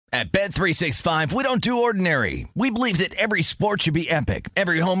At Bet365, we don't do ordinary. We believe that every sport should be epic.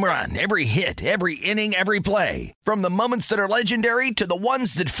 Every home run, every hit, every inning, every play. From the moments that are legendary to the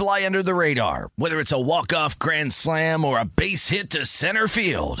ones that fly under the radar. Whether it's a walk-off grand slam or a base hit to center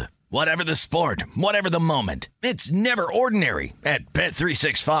field. Whatever the sport, whatever the moment. It's never ordinary at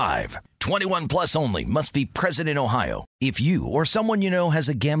Bet365. 21 plus only. Must be present in Ohio. If you or someone you know has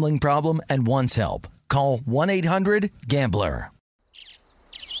a gambling problem and wants help, call 1-800-GAMBLER.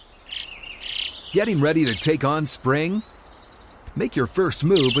 Getting ready to take on spring? Make your first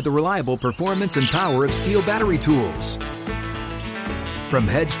move with the reliable performance and power of Steel battery tools. From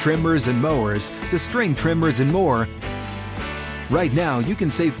hedge trimmers and mowers to string trimmers and more, right now you can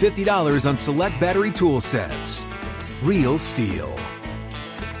save $50 on select battery tool sets. Real Steel.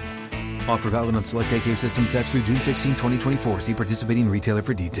 Offer valid on select AK system sets through June 16, 2024. See participating retailer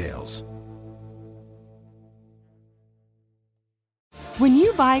for details. When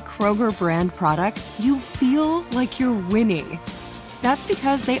you buy Kroger brand products, you feel like you're winning. That's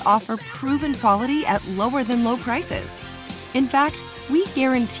because they offer proven quality at lower than low prices. In fact, we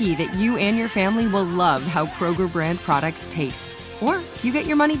guarantee that you and your family will love how Kroger brand products taste, or you get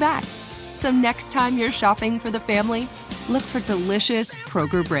your money back. So next time you're shopping for the family, look for delicious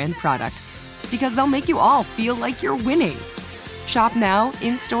Kroger brand products, because they'll make you all feel like you're winning. Shop now,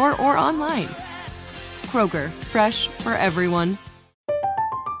 in-store, or online. Kroger, fresh for everyone.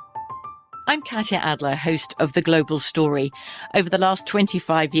 I'm Katya Adler, host of The Global Story. Over the last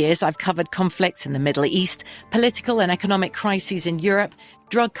 25 years, I've covered conflicts in the Middle East, political and economic crises in Europe,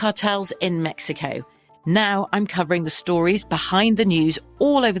 drug cartels in Mexico. Now I'm covering the stories behind the news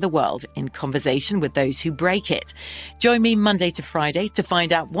all over the world in conversation with those who break it. Join me Monday to Friday to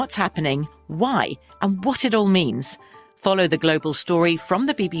find out what's happening, why, and what it all means. Follow The Global Story from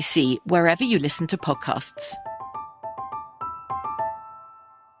the BBC wherever you listen to podcasts.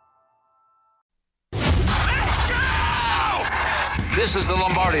 This is the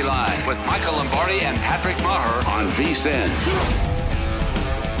Lombardi Line with Michael Lombardi and Patrick Maher on VSiN.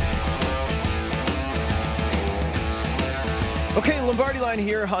 Okay, Lombardi Line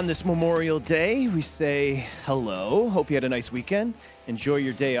here on this Memorial Day. We say hello. Hope you had a nice weekend. Enjoy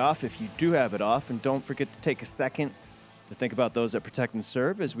your day off if you do have it off. And don't forget to take a second to think about those that protect and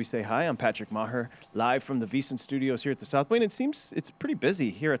serve. As we say hi, I'm Patrick Maher, live from the VSiN studios here at the South Wing. It seems it's pretty busy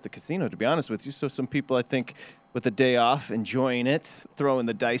here at the casino, to be honest with you. So some people, I think, with a day off, enjoying it, throwing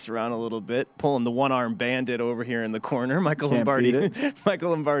the dice around a little bit, pulling the one-arm bandit over here in the corner. Michael Lombardi. Michael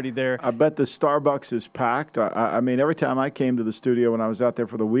Lombardi there. I bet the Starbucks is packed. I mean, every time I came to the studio when I was out there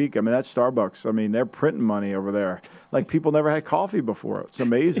for the week, I mean, that Starbucks, I mean, they're printing money over there. Like people never had coffee before. It's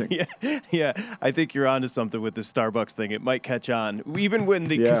amazing. Yeah. I think you're onto something with the Starbucks thing. It might catch on. Even when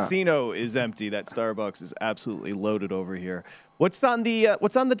the casino is empty, that Starbucks is absolutely loaded over here. What's on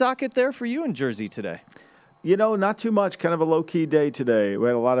the docket there for you in Jersey today? You know, not too much. Kind of a low-key day today. We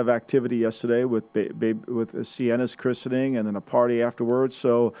had a lot of activity yesterday with Sienna's christening and then a party afterwards.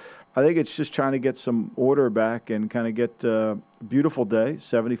 So I think it's just trying to get some order back and kind of get a beautiful day,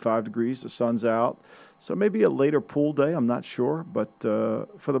 75 degrees, the sun's out. So maybe a later pool day, I'm not sure. But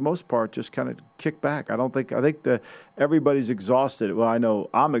for the most part, just kind of kick back. I think everybody's exhausted. Well, I know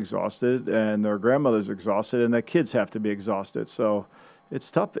I'm exhausted and their grandmother's exhausted and their kids have to be exhausted. So it's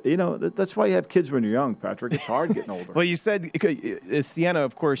tough. You know, that's why you have kids when you're young, Patrick. It's hard getting older. Well, you said, Sienna,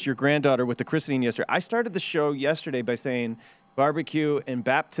 of course, your granddaughter with the christening yesterday. I started the show yesterday by saying barbecue and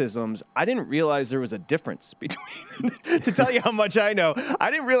baptisms. I didn't realize there was a difference between, to tell you how much I know,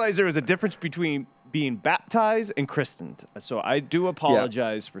 I didn't realize there was a difference between being baptized and christened. So I do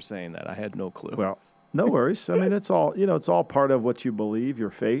apologize for saying that. I had no clue. Well, no worries. I mean, it's all part of what you believe,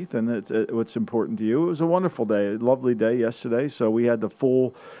 your faith, and it's what's important to you. It was a wonderful day, a lovely day yesterday. So we had the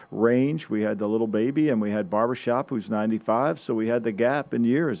full range. We had the little baby, and we had Barbershop, who's 95. So we had the gap in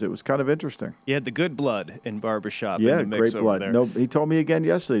years. It was kind of interesting. You had the good blood in Barbershop. Yeah, in the mix great blood. over there. No, he told me again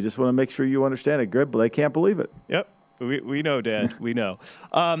yesterday. Just want to make sure you understand it. Good, but they can't believe it. Yep. We know, Dad. We know.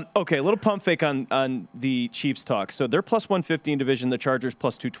 Okay, a little pump fake on the Chiefs talk. So they're plus 150 in division. The Chargers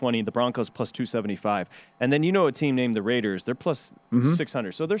plus 220. The Broncos plus 275. And then a team named the Raiders. They're plus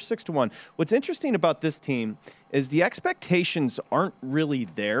 600. So they're 6-1. What's interesting about this team is the expectations aren't really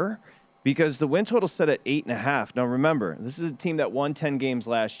there because the win total set at 8.5. Now remember, this is a team that won 10 games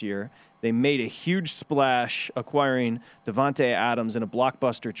last year. They made a huge splash acquiring Davante Adams in a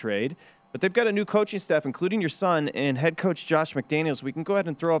blockbuster trade. But they've got a new coaching staff, including your son and head coach Josh McDaniels. We can go ahead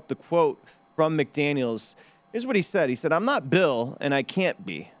and throw up the quote from McDaniels. Here's what he said. He said, "I'm not Bill, and I can't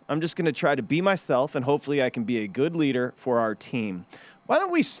be. I'm just going to try to be myself, and hopefully I can be a good leader for our team." Why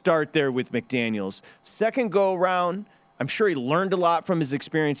don't we start there with McDaniels? Second go-around. I'm sure he learned a lot from his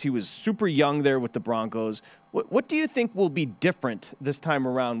experience. He was super young there with the Broncos. What do you think will be different this time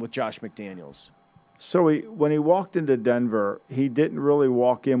around with Josh McDaniels? So when he walked into Denver, he didn't really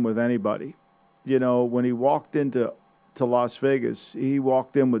walk in with anybody. You know, when he walked into Las Vegas, he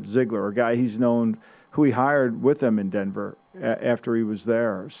walked in with Ziegler, a guy he's known, who he hired with him in Denver after he was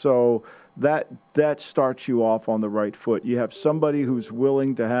there. So that starts you off on the right foot. You have somebody who's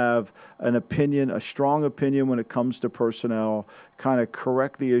willing to have an opinion, a strong opinion when it comes to personnel, kind of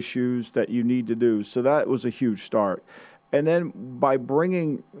correct the issues that you need to do. So that was a huge start. And then by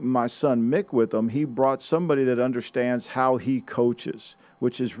bringing my son Mick with him, he brought somebody that understands how he coaches,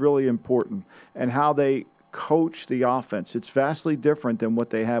 which is really important, and how they coach the offense. It's vastly different than what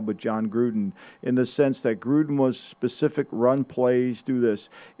they had with John Gruden, in the sense that Gruden was specific, run plays, do this.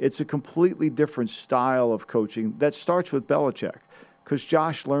 It's a completely different style of coaching that starts with Belichick, because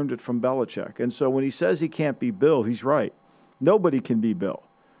Josh learned it from Belichick. And so when he says he can't be Bill, he's right. Nobody can be Bill.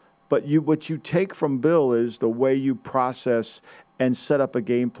 But what you take from Bill is the way you process and set up a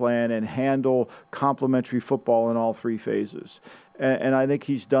game plan and handle complementary football in all three phases. And I think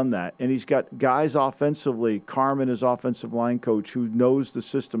he's done that. And he's got guys offensively, Carmen, his offensive line coach, who knows the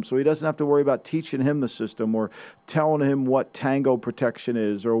system. So he doesn't have to worry about teaching him the system or telling him what tango protection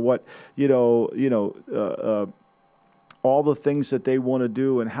is or what, all the things that they want to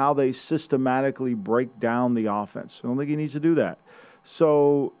do and how they systematically break down the offense. I don't think he needs to do that.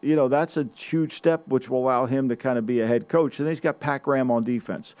 So, that's a huge step, which will allow him to kind of be a head coach. And then he's got Pat Graham on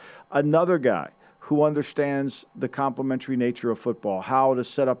defense. Another guy who understands the complementary nature of football, how to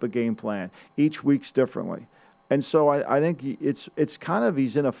set up a game plan. Each week's differently. And so I think it's kind of,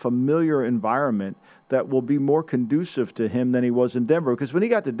 he's in a familiar environment that will be more conducive to him than he was in Denver. Because when he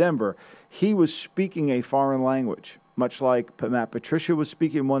got to Denver, he was speaking a foreign language, much like Matt Patricia was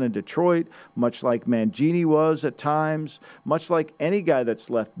speaking one in Detroit, much like Mangini was at times, much like any guy that's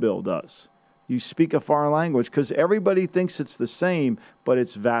left Bill does. You speak a foreign language because everybody thinks it's the same, but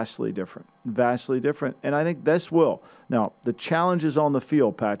it's vastly different. And I think this will. Now, the challenges on the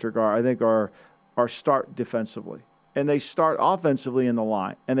field, Patrick, are start defensively. And they start offensively in the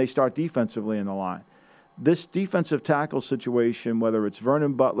line, and they start defensively in the line. This defensive tackle situation, whether it's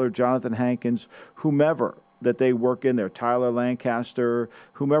Vernon Butler, Jonathan Hankins, whomever that they work in there, Tyler Lancaster,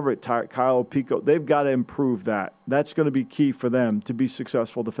 whomever, Kyle Pico, they've got to improve that. That's going to be key for them to be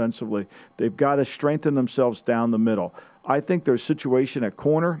successful defensively. They've got to strengthen themselves down the middle. I think their situation at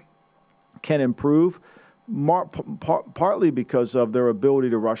corner can improve, partly because of their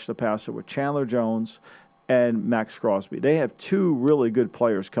ability to rush the passer with Chandler Jones and Max Crosby. They have two really good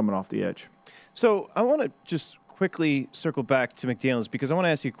players coming off the edge. So I want to just quickly circle back to McDaniels because I want to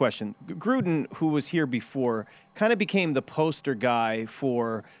ask you a question. Gruden, who was here before, kind of became the poster guy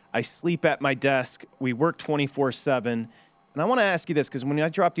for I sleep at my desk, we work 24/7. And I want to ask you this because when I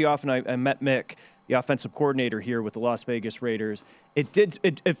dropped you off and I met Mick, the offensive coordinator here with the Las Vegas Raiders,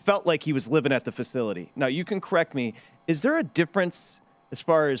 it felt like he was living at the facility. Now, you can correct me. Is there a difference as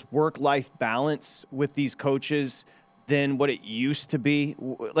far as work-life balance with these coaches than what it used to be?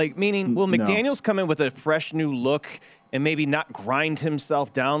 Like, meaning, will McDaniels come in with a fresh new look and maybe not grind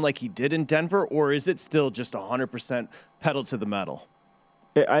himself down like he did in Denver, or is it still just 100% pedal to the metal?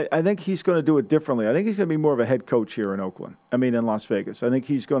 I think he's going to do it differently. I think he's going to be more of a head coach here in Las Vegas. I think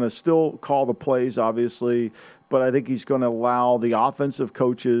he's going to still call the plays, obviously, but I think he's going to allow the offensive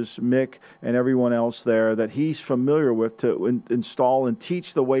coaches, Mick and everyone else there, that he's familiar with to install and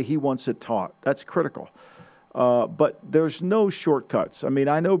teach the way he wants it taught. That's critical. But there's no shortcuts. I mean,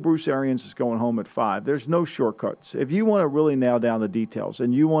 I know Bruce Arians is going home at 5. There's no shortcuts. If you want to really nail down the details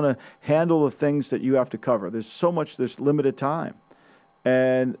and you want to handle the things that you have to cover, there's limited time.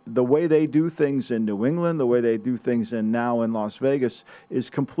 And the way they do things in New England, the way they do things now in Las Vegas is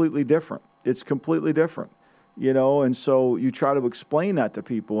completely different. It's completely different, and so you try to explain that to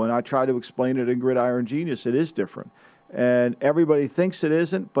people, and I try to explain it in Gridiron Genius. It is different. And everybody thinks it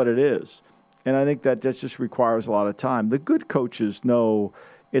isn't, but it is. And I think that just requires a lot of time. The good coaches know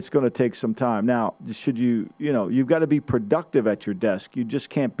it's going to take some time. Now, you've got to be productive at your desk. You just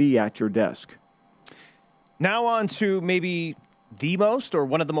can't be at your desk. Now on to maybe the most or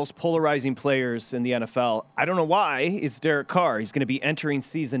one of the most polarizing players in the NFL. I don't know why. It's Derek Carr. He's going to be entering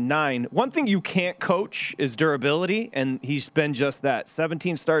season 9. One thing you can't coach is durability, and he's been just that.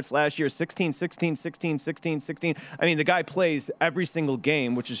 17 starts last year, 16, 16, 16, 16, 16. I mean, the guy plays every single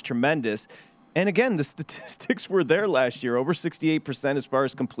game, which is tremendous. And again, the statistics were there last year, over 68% as far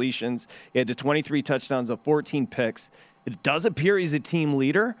as completions. He had 23 touchdowns of 14 picks. It does appear he's a team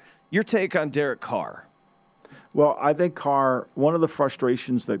leader. Your take on Derek Carr? Well, I think Carr, one of the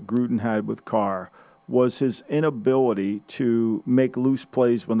frustrations that Gruden had with Carr was his inability to make loose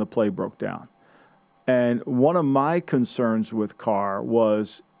plays when the play broke down. And one of my concerns with Carr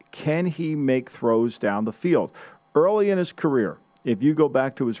was, can he make throws down the field? Early in his career, if you go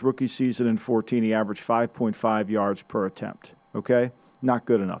back to his rookie season in 2014, he averaged 5.5 yards per attempt. Okay? Not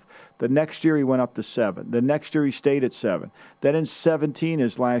good enough. The next year he went up to 7. The next year he stayed at 7. Then in 2017,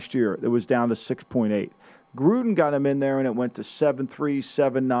 his last year, it was down to 6.8. Gruden got him in there and it went to 7.3,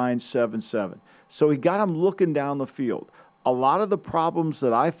 7.9, 7.7. So he got him looking down the field. A lot of the problems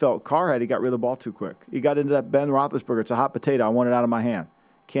that I felt Carr had, he got rid of the ball too quick. He got into that Ben Roethlisberger, it's a hot potato, I want it out of my hand.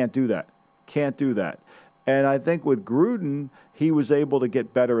 Can't do that. Can't do that. And I think with Gruden, he was able to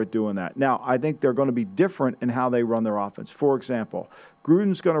get better at doing that. Now, I think they're going to be different in how they run their offense. For example,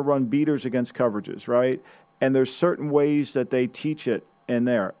 Gruden's going to run beaters against coverages, right? And there's certain ways that they teach it in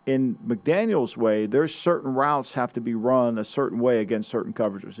there. In McDaniel's way, there's certain routes have to be run a certain way against certain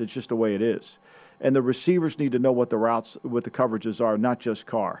coverages. It's just the way it is. And the receivers need to know what the routes, what the coverages are, not just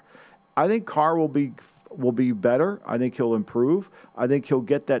Carr. I think Carr will be better. I think he'll improve. I think he'll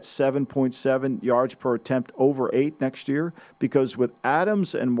get that 7.7 yards per attempt over 8 next year, because with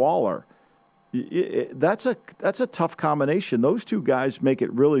Adams and Waller, that's a tough combination. Those two guys make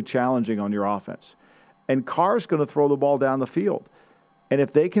it really challenging on your offense. And Carr's going to throw the ball down the field. And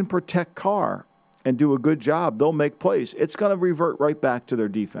if they can protect Carr and do a good job, they'll make plays. It's going to revert right back to their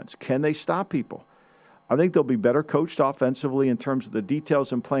defense. Can they stop people? I think they'll be better coached offensively in terms of the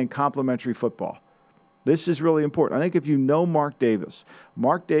details and playing complementary football. This is really important. I think if you know Mark Davis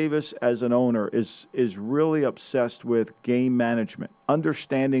as an owner is really obsessed with game management,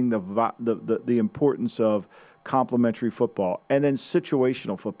 understanding the importance of complementary football, and then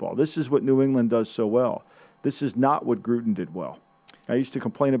situational football. This is what New England does so well. This is not what Gruden did well. I used to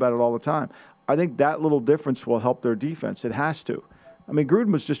complain about it all the time. I think that little difference will help their defense. It has to. I mean,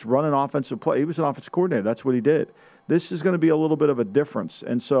 Gruden was just running offensive play. He was an offensive coordinator. That's what he did. This is going to be a little bit of a difference.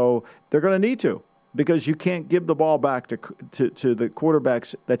 And so they're going to need to, because you can't give the ball back to the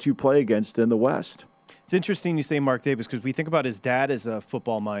quarterbacks that you play against in the West. It's interesting you say Mark Davis, because we think about his dad as a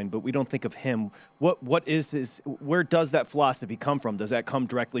football mind, but we don't think of him. What is his? Where does that philosophy come from? Does that come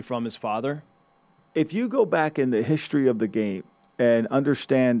directly from his father? If you go back in the history of the game and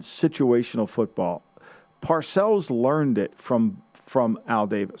understand situational football, Parcells learned it from Al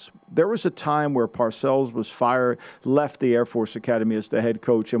Davis. There was a time where Parcells was fired, left the Air Force Academy as the head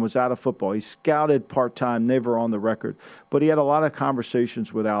coach, and was out of football. He scouted part-time, never on the record, but he had a lot of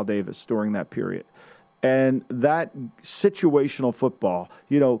conversations with Al Davis during that period. And that situational football,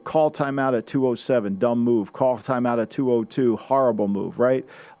 call timeout at 2:07, dumb move. Call timeout at 2:02, horrible move, right?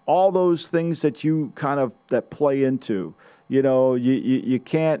 All those things that you that play into, you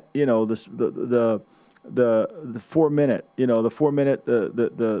can't, the 4 minute, the 4 minute,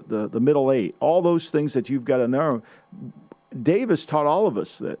 the middle 8, all those things that you've got to know. Davis taught all of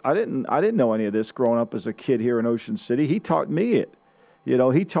us that. I didn't know any of this growing up as a kid here in Ocean City. He taught me it.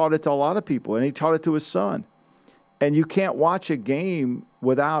 He taught it to a lot of people, and he taught it to his son. And you can't watch a game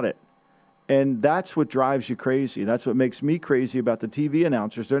without it. And that's what drives you crazy. That's what makes me crazy about the TV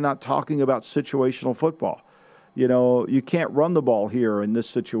announcers. They're not talking about situational football. You can't run the ball here in this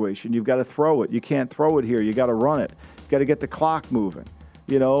situation. You've got to throw it. You can't throw it here. You got to run it. You got to get the clock moving.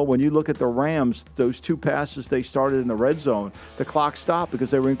 When you look at the Rams, those 2 passes they started in the red zone, the clock stopped because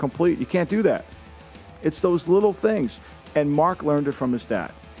they were incomplete. You can't do that. It's those little things. And Mark learned it from his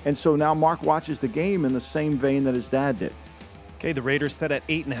dad. And so now Mark watches the game in the same vein that his dad did. Okay, the Raiders set at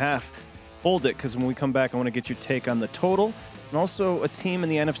 8.5. Hold it, because when we come back, I want to get your take on the total and also a team in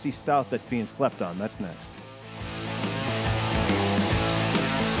the NFC South that's being slept on. That's next.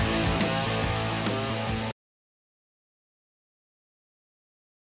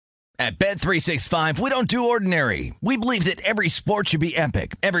 At Bet365, we don't do ordinary. We believe that every sport should be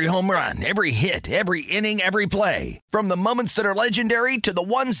epic. Every home run, every hit, every inning, every play. From the moments that are legendary to the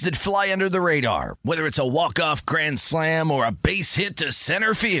ones that fly under the radar. Whether it's a walk-off grand slam or a base hit to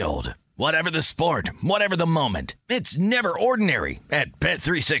center field. Whatever the sport, whatever the moment. It's never ordinary at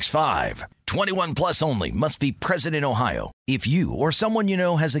Bet365. 21 plus only. Must be present in Ohio. If you or someone you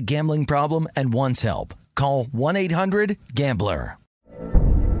know has a gambling problem and wants help, call 1-800-GAMBLER.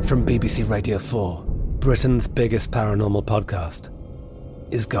 From BBC Radio 4, Britain's biggest paranormal podcast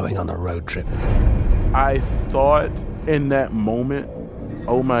is going on a road trip. I thought in that moment,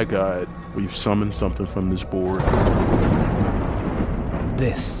 oh my God, we've summoned something from this board.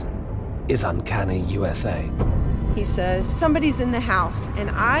 This is Uncanny USA. He says, somebody's in the house, and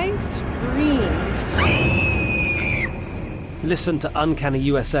I screamed. Listen to Uncanny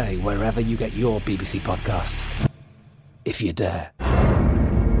USA wherever you get your BBC podcasts, if you dare.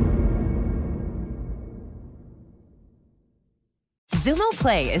 Xumo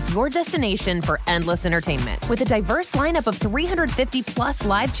Play is your destination for endless entertainment. With a diverse lineup of 350 plus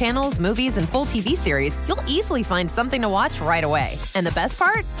live channels, movies, and full TV series, you'll easily find something to watch right away. And the best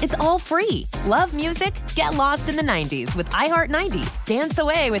part? It's all free. Love music? Get lost in the 90s with iHeart 90s, dance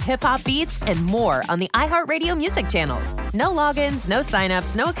away with hip-hop beats, and more on the iHeartRadio music channels. No logins, no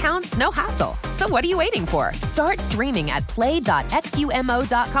signups, no accounts, no hassle. So what are you waiting for? Start streaming at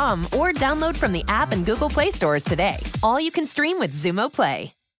play.xumo.com or download from the app and Google Play stores today. All you can stream with Xumo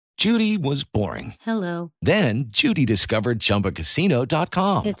Play. Judy was boring. Hello. Then Judy discovered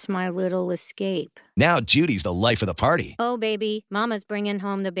ChumbaCasino.com. It's my little escape. Now Judy's the life of the party. Oh, baby, mama's bringing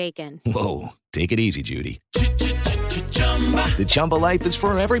home the bacon. Whoa, take it easy, Judy. The Chumba life is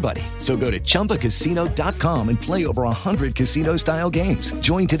for everybody. So go to ChumbaCasino.com and play over 100 casino-style games.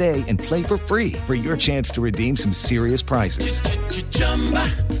 Join today and play for free for your chance to redeem some serious prizes.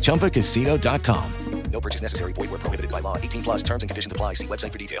 ChumbaCasino.com. No purchase necessary. Void where prohibited by law. 18 plus terms and conditions apply. See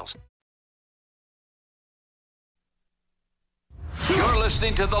website for details. You're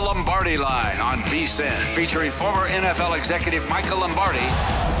listening to The Lombardi Line on VSiN, featuring former NFL executive Michael Lombardi.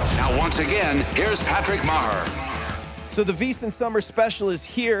 Now, once again, here's Patrick Maher. So the VSiN Summer Special is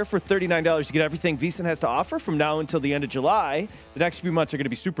here for $39. You get everything VSiN has to offer from now until the end of July. The next few months are going to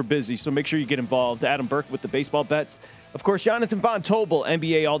be super busy, so make sure you get involved. Adam Burke with the baseball bets. Of course, Jonathan Von Tobel,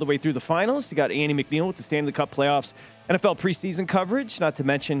 NBA all the way through the finals. You got Andy McNeil with the Stanley Cup playoffs, NFL preseason coverage, not to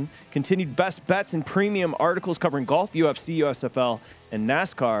mention continued best bets and premium articles covering golf, UFC, USFL, and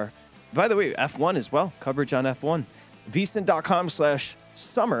NASCAR. By the way, F1 as well, coverage on F1.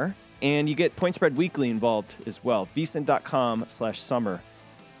 VSiN.com/summer. And you get Point Spread Weekly involved as well. VSiN.com/summer.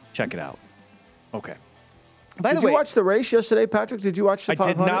 Check it out. Okay. By the way, did you watch the race yesterday, Patrick? Did you watch the 500?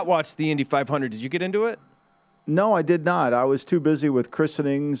 I did not watch the Indy 500. Did you get into it? No, I did not. I was too busy with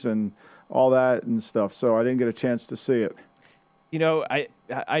christenings and all that and stuff, so I didn't get a chance to see it. You know, I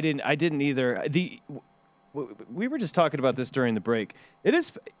didn't either. We were just talking about this during the break. It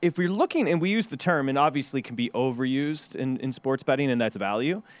is, if you're looking, and we use the term, and obviously can be overused in sports betting, and that's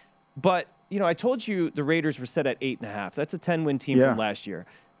value. But, you know, I told you the Raiders were set at 8.5. That's a 10-win team from last year.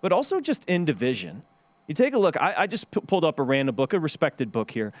 But also just in division. You take a look. I just pulled up a random book, a respected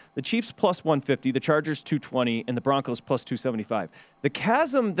book here. The Chiefs plus 150, the Chargers 220, and the Broncos plus 275. The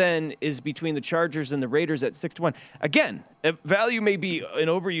chasm then is between the Chargers and the Raiders at 6-1. Again, value may be an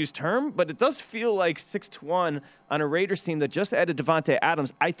overused term, but it does feel like 6-1 on a Raiders team that just added Davante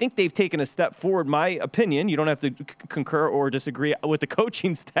Adams. I think they've taken a step forward, my opinion. You don't have to concur or disagree with the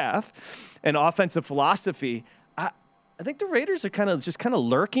coaching staff and offensive philosophy. I think the Raiders are kind of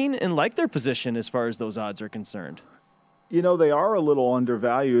lurking and like their position as far as those odds are concerned. You know, they are a little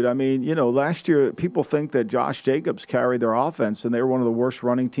undervalued. I mean, you know, last year people think that Josh Jacobs carried their offense, and they were one of the worst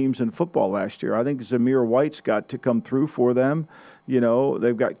running teams in football last year. I think Zamir White's got to come through for them. You know,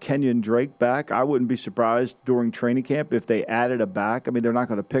 they've got Kenyon Drake back. I wouldn't be surprised during training camp if they added a back. I mean, they're not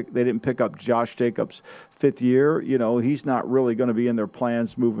going to they didn't pick up Josh Jacobs' fifth year. You know, he's not really going to be in their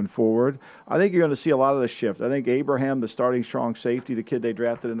plans moving forward. I think you're going to see a lot of the shift. I think Abraham, the starting strong safety, the kid they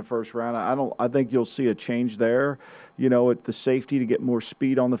drafted in the first round, I think you'll see a change there. You know, at the safety to get more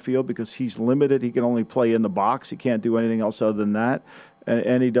speed on the field because he's limited. He can only play in the box. He can't do anything else other than that.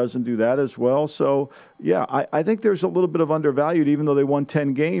 And he doesn't do that as well. So, yeah, I think there's a little bit of undervalued, even though they won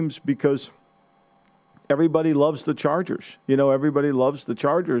 10 games, because everybody loves the Chargers. You know, everybody loves the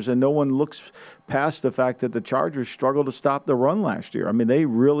Chargers, and no one looks past the fact that the Chargers struggled to stop the run last year. I mean, they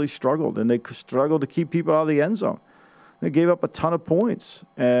really struggled, and they struggled to keep people out of the end zone. They gave up a ton of points.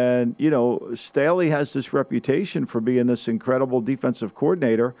 And, you know, Staley has this reputation for being this incredible defensive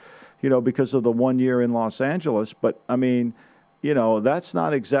coordinator, you know, because of the 1 year in Los Angeles. But, I mean, you know, that's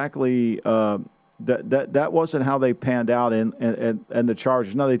not exactly that wasn't how they panned out in the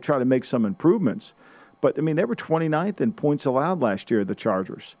Chargers. Now, they try to make some improvements. But, I mean, they were 29th in points allowed last year, the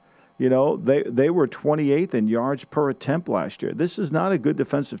Chargers. You know, they were 28th in yards per attempt last year. This is not a good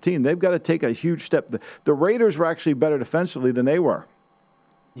defensive team. They've got to take a huge step. The Raiders were actually better defensively than they were.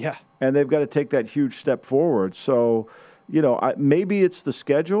 Yeah. And they've got to take that huge step forward. So, you know, maybe it's the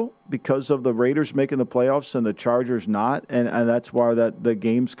schedule because of the Raiders making the playoffs and the Chargers not, and that's why the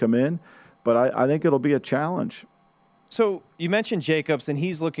games come in. But I think it'll be a challenge. So you mentioned Jacobs, and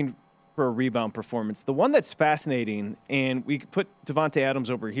he's looking for a rebound performance. The one that's fascinating, and we put Davante Adams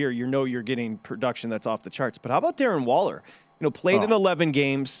over here, you know you're getting production that's off the charts. But how about Darren Waller? You know, played in 11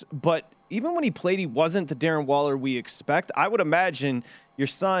 games, but even when he played, he wasn't the Darren Waller we expect. I would imagine your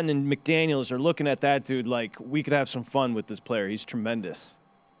son and McDaniels are looking at that dude like, we could have some fun with this player. He's tremendous.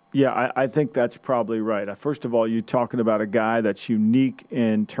 Yeah, I think that's probably right. First of all, you're talking about a guy that's unique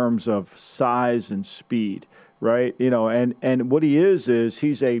in terms of size and speed. right? And what he is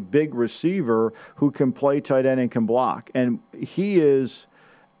he's a big receiver who can play tight end and can block. And he is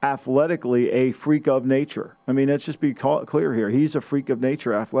athletically a freak of nature. I mean, let's just be clear here. He's a freak of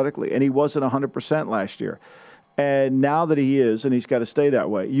nature athletically, and he wasn't 100% last year. And now that he is, and he's got to stay that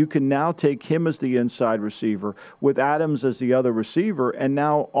way, you can now take him as the inside receiver with Adams as the other receiver, and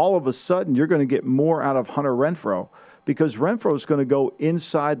now all of a sudden you're going to get more out of Hunter Renfrow because Renfrow is going to go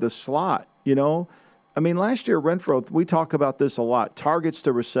inside the slot, I mean, last year, Renfrow, we talk about this a lot, targets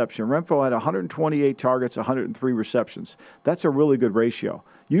to reception. Renfrow had 128 targets, 103 receptions. That's a really good ratio.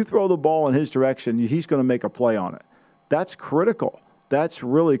 You throw the ball in his direction, he's going to make a play on it. That's critical. That's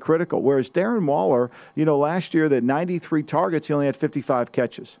really critical. Whereas Darren Waller, last year, that 93 targets, he only had 55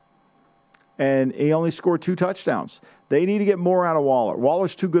 catches. And he only scored 2 touchdowns. They need to get more out of Waller.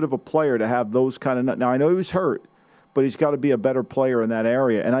 Waller's too good of a player to have those kind of – now, I know he was hurt, but he's got to be a better player in that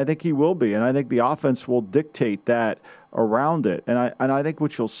area, and I think he will be. And I think the offense will dictate that around it. And I think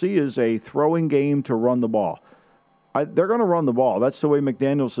what you'll see is a throwing game to run the ball. They're going to run the ball. That's the way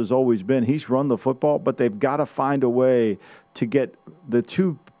McDaniels has always been. He's run the football, but they've got to find a way to get the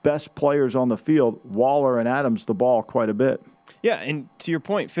 2 best players on the field, Waller and Adams, the ball quite a bit. Yeah, and to your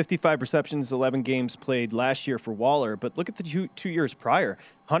point, 55 receptions, 11 games played last year for Waller. But look at the two years prior.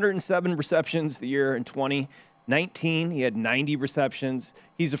 107 receptions the year in 2019. He had 90 receptions.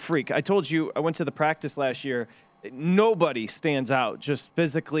 He's a freak. I told you, I went to the practice last year. Nobody stands out just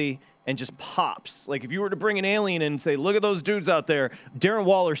physically and just pops. Like if you were to bring an alien in and say, look at those dudes out there, Darren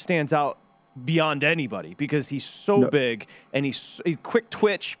Waller stands out beyond anybody because he's so big and he's quick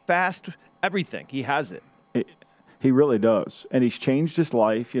twitch, fast, everything. He has it. He really does. And he's changed his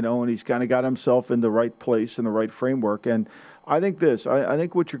life, and he's kind of got himself in the right place and the right framework. And I think I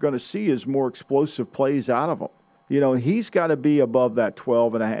think what you're going to see is more explosive plays out of him. He's got to be above that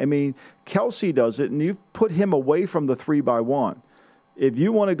 12 and a half. I mean, Kelsey does it, and you put him away from the 3-by-1. If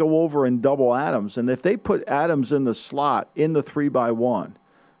you want to go over and double Adams, and if they put Adams in the slot in the 3-by-1,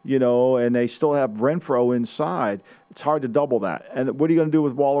 and they still have Renfrow inside, it's hard to double that. And what are you going to do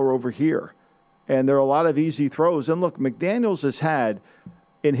with Waller over here? And there are a lot of easy throws. And look, McDaniels has had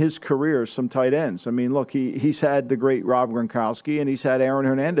in his career some tight ends. I mean, look, he's had the great Rob Gronkowski, and he's had Aaron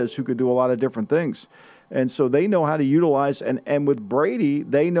Hernandez who could do a lot of different things. And so they know how to utilize, and with Brady,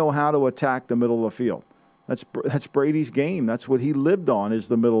 they know how to attack the middle of the field. That's Brady's game. That's what he lived on, is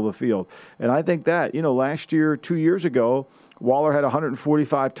the middle of the field. And I think that, last year, 2 years ago, Waller had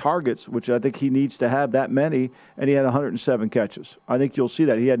 145 targets, which I think he needs to have that many, and he had 107 catches. I think you'll see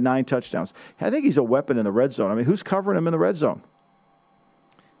that. He had 9 touchdowns. I think he's a weapon in the red zone. I mean, who's covering him in the red zone?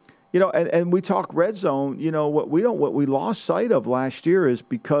 And we talk red zone, what we lost sight of last year is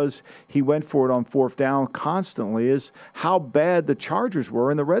because he went for it on 4th down constantly is how bad the Chargers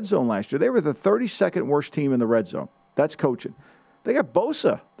were in the red zone last year. They were the 32nd worst team in the red zone. That's coaching. They got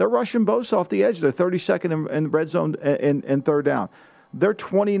Bosa. They're rushing Bosa off the edge. They're 32nd in red zone and 3rd down. They're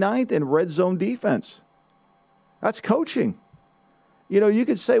 29th in red zone defense. That's coaching. You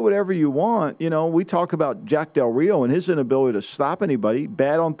can say whatever you want. We talk about Jack Del Rio and his inability to stop anybody.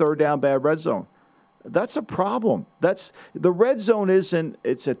 Bad on 3rd down, bad red zone. That's a problem. The red zone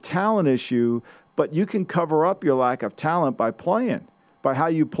it's a talent issue, but you can cover up your lack of talent by how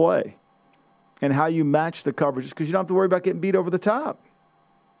you play and how you match the coverages, because you don't have to worry about getting beat over the top.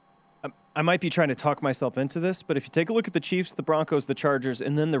 I might be trying to talk myself into this, but if you take a look at the Chiefs, the Broncos, the Chargers,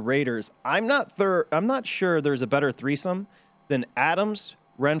 and then the Raiders, I'm not sure there's a better threesome than Adams,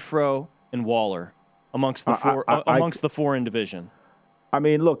 Renfrow, and Waller amongst the 4 in division. I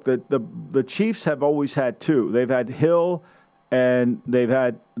mean, look, the Chiefs have always had 2. They've had Hill, and they've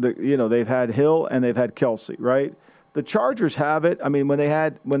had Hill and they've had Kelsey, right? The Chargers have it. I mean, when they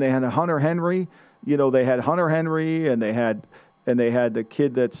had Hunter Henry, they had Hunter Henry, and they had the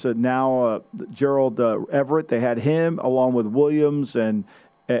kid that's now Gerald Everett. They had him along with Williams and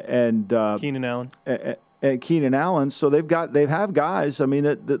Keenan Allen. And Keenan Allen, so they have guys. I mean,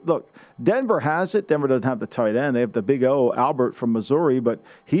 look, Denver has it. Denver doesn't have the tight end. They have the big O, Albert from Missouri, but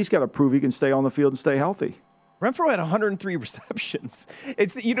he's got to prove he can stay on the field and stay healthy. Renfrow had 103 receptions.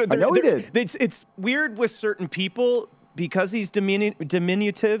 It's I know he did. It's weird with certain people because he's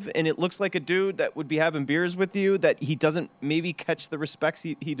diminutive, and it looks like a dude that would be having beers with you, that he doesn't maybe catch the respects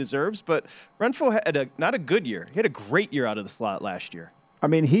he deserves. But Renfrow had not a good year. He had a great year out of the slot last year. I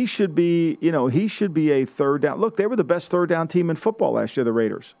mean, he should be a 3rd down. Look, they were the best 3rd down team in football last year, the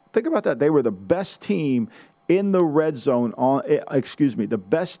Raiders. Think about that. They were the best team in the red zone the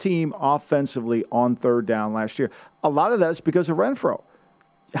best team offensively on 3rd down last year. A lot of that's because of Renfrow.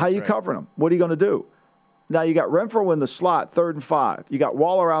 How are you covering him? What are you going to do? Now you got Renfrow in the slot, 3rd and 5. You got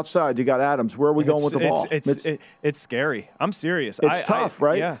Waller outside. You got Adams. Where are we going with the ball? It's scary. I'm serious. It's tough,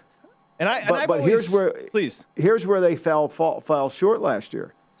 right? Yeah. But here's where they fell short last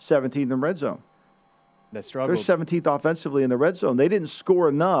year. 17th in red zone. That struggled. They're 17th offensively in the red zone. They didn't score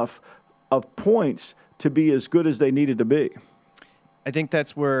enough of points to be as good as they needed to be. I think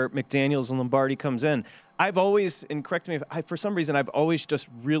that's where McDaniels and Lombardi comes in. I've always, and correct me if for some reason, I've always just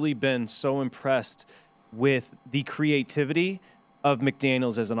really been so impressed with the creativity of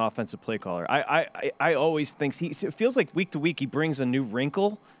McDaniels as an offensive play caller. I always think it feels like week to week he brings a new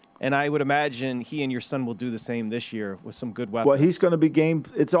wrinkle, and I would imagine he and your son will do the same this year with some good weapons. Well, he's going to be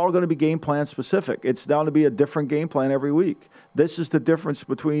it's all going to be game plan specific. It's going to be a different game plan every week. This is the difference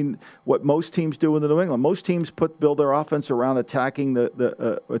between what most teams do in the New England. Most teams build their offense around attacking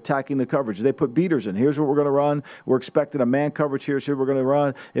the coverage. They put beaters in. Here's what we're going to run. We're expecting a man coverage here. So we're going to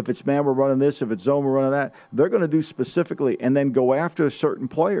run. If it's man, we're running this. If it's zone, we're running that. They're going to do specifically and then go after certain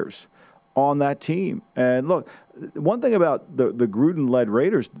players on that team. And look, one thing about the Gruden-led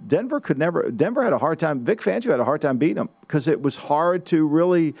Raiders, Denver had a hard time. Vic Fangio had a hard time beating them because it was hard to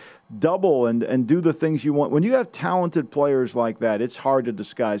really double and do the things you want. When you have talented players like that, it's hard to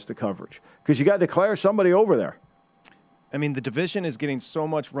disguise the coverage because you got to declare somebody over there. I mean, the division is getting so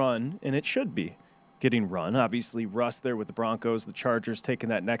much run, and it should be getting run. Obviously, Russ there with the Broncos, the Chargers taking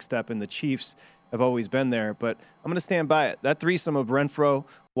that next step, and the Chiefs have always been there. But I'm going to stand by it. That threesome of Renfrow,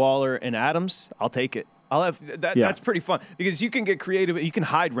 Waller, and Adams, I'll take it. I'll have that. Yeah. That's pretty fun because you can get creative. You can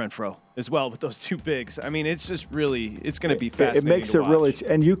hide Renfrow as well with those two bigs. I mean, it's just really, it's going to be fascinating. It makes it really,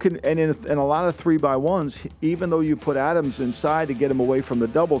 and you can, and in a lot of 3x1s, even though you put Adams inside to get him away from the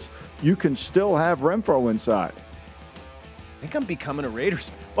doubles, you can still have Renfrow inside. I think I'm becoming a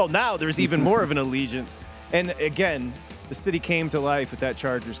Raiders. Well, now there's even more of an allegiance. And again, the city came to life with that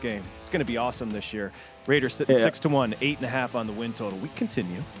Chargers game. It's going to be awesome this year. Raiders sitting 6-1, 8.5 on the win total. We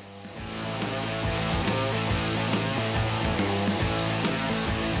continue.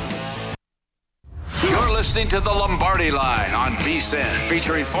 You're listening to the Lombardi Line on VSiN,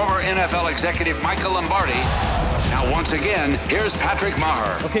 featuring former NFL executive Michael Lombardi. Now, once again, here's Patrick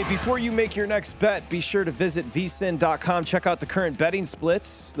Maher. Okay, before you make your next bet, be sure to visit vsin.com. Check out the current betting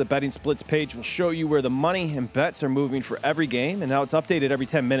splits. The betting splits page will show you where the money and bets are moving for every game, and now it's updated every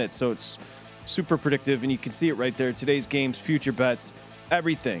 10 minutes, so it's super predictive, and you can see it right there. Today's games, future bets,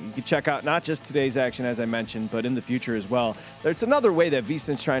 everything. You can check out not just today's action, as I mentioned, but in the future as well. It's another way that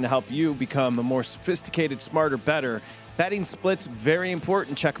VSiN's trying to help you become a more sophisticated, smarter, better. Betting splits, very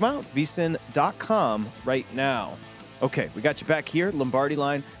important. Check them out, vsin.com right now. Okay, we got you back here, Lombardi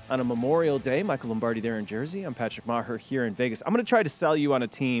Line on a Memorial Day. Michael Lombardi there in Jersey. I'm Patrick Maher here in Vegas. I'm going to try to sell you on a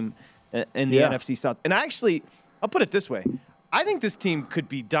team in the NFC South. And actually, I'll put it this way. I think this team could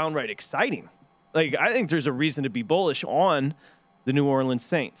be downright exciting. Like, I think there's a reason to be bullish on the New Orleans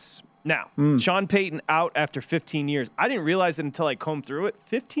Saints. Now, Sean Payton out after 15 years. I didn't realize it until I combed through it.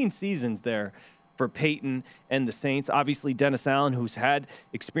 15 seasons there for Payton and the Saints. Obviously, Dennis Allen, who's had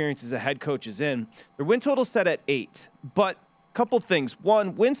experience as a head coach, is in. Their win total set at 8. But a couple things.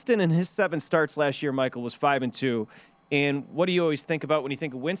 One, Winston in his 7 starts last year, Michael, was 5-2. And what do you always think about when you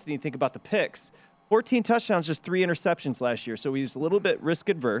think of Winston? You think about the picks. 14 touchdowns, just 3 interceptions last year. So he's a little bit risk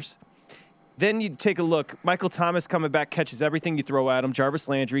adverse. Then you take a look. Michael Thomas coming back, catches everything you throw at him. Jarvis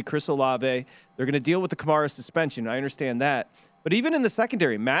Landry, Chris Olave. They're going to deal with the Kamara suspension. I understand that. But even in the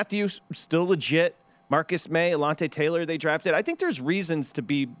secondary, Matthews still legit. Marcus May, Alontae Taylor, they drafted. I think there's reasons to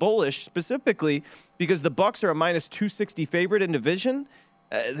be bullish, specifically because the Bucs are a minus 260 favorite in division.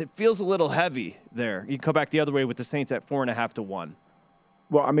 It feels a little heavy there. You can go back the other way with the Saints at 4.5 to 1.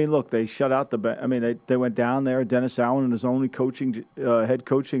 Well, I mean, look, they shut out they went down there. Dennis Allen and his only head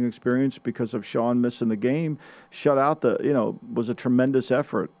coaching experience because of Sean missing the game, shut out was a tremendous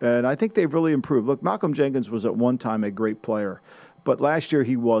effort. And I think they've really improved. Look, Malcolm Jenkins was at one time a great player, but last year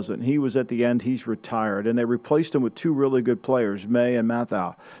he wasn't. He was at the end. He's retired, and they replaced him with 2 really good players, May and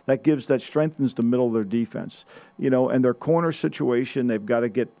Mathau. That strengthens the middle of their defense, and their corner situation. They've got to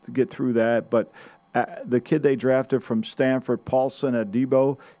get through that, but. The kid they drafted from Stanford, Paulson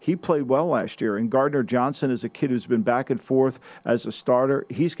Adebo, he played well last year. And Gardner Johnson is a kid who's been back and forth as a starter.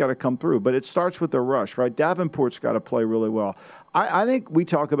 He's got to come through. But it starts with the rush, right? Davenport's got to play really well. I think we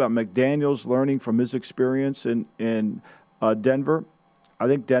talk about McDaniels learning from his experience in Denver. I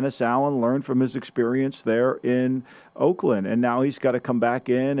think Dennis Allen learned from his experience there in Oakland, and now he's got to come back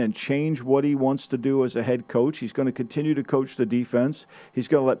in and change what he wants to do as a head coach. He's going to continue to coach the defense. He's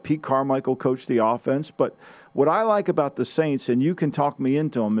going to let Pete Carmichael coach the offense. But what I like about the Saints, and you can talk me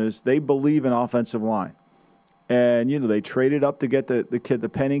into them, is they believe in offensive line. And, they traded up to get the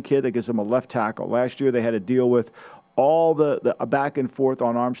Penning kid that gives them a left tackle. Last year they had to deal with all the back and forth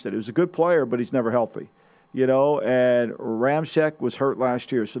on Armstead. He was a good player, but he's never healthy. And Ramczyk was hurt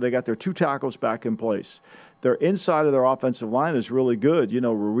last year, so they got their 2 tackles back in place. Their inside of their offensive line is really good.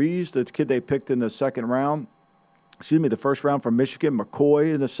 Ruiz, the kid they picked in the the first round from Michigan,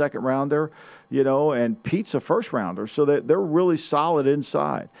 McCoy in the second rounder, and Pete's a first rounder. So they're really solid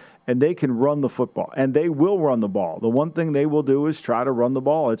inside, and they can run the football, and they will run the ball. The one thing they will do is try to run the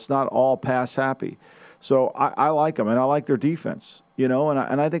ball. It's not all pass happy. So I like them, and I like their defense, and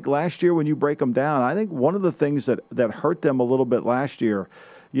I think last year when you break them down, I think one of the things that hurt them a little bit last year,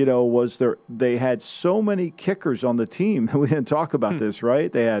 was they had so many kickers on the team. We didn't talk about this,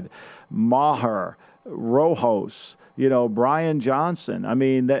 right? They had Maher, Rojos, Brian Johnson. I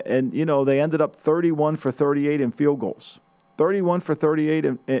mean, they ended up 31 for 38 in field goals. 31 for 38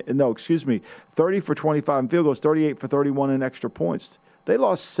 30 for 25 in field goals, 38 for 31 in extra points. They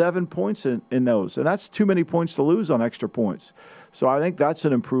lost 7 points in those, and that's too many points to lose on extra points. So I think that's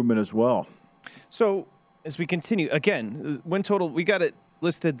an improvement as well. So as we continue, again, win total, we got it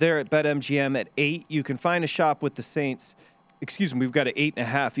listed there at BetMGM at 8. You can find a shop with the Saints. We've got it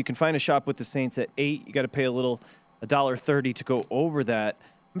 8.5. You can find a shop with the Saints at 8. You got to pay a little, $1.30 to go over that.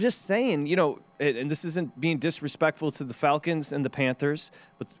 I'm just saying, and this isn't being disrespectful to the Falcons and the Panthers,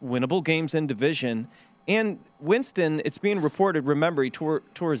 but winnable games in division. And Winston, it's being reported, remember, he tore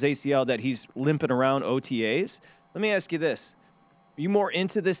his ACL, that he's limping around OTAs. Let me ask you this. Are you more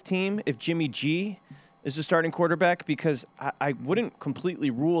into this team if Jimmy G is the starting quarterback? Because I wouldn't completely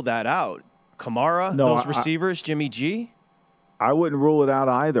rule that out. Kamara, those receivers, Jimmy G? I wouldn't rule it out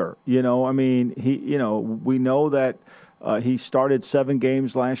either. We know that he started 7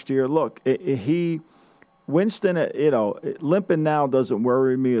 games last year. Look, Winston, limping now doesn't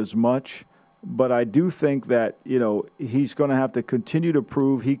worry me as much. But I do think that, he's going to have to continue to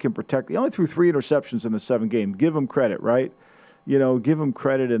prove he can protect. He only threw 3 interceptions in the 7 games. Give him credit, right? Give him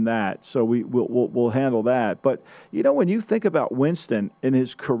credit in that. So we'll handle that. But, when you think about Winston in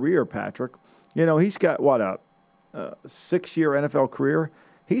his career, Patrick, he's got, a 6-year NFL career?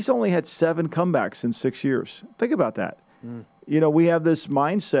 He's only had 7 comebacks in 6 years. Think about that. We have this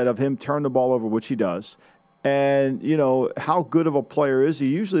mindset of him turn the ball over, which he does. And, how good of a player is he?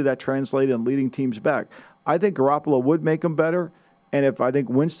 Usually that translates in leading teams back. I think Garoppolo would make him better. And if I think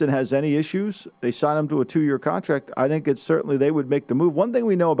Winston has any issues, they sign him to a 2-year contract. I think it's certainly they would make the move. One thing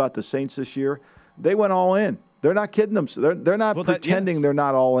we know about the Saints this year, they went all in. They're not kidding them. They're not pretending they're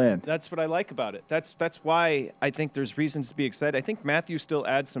not all in. That's what I like about it. That's why I think there's reasons to be excited. I think Matthew still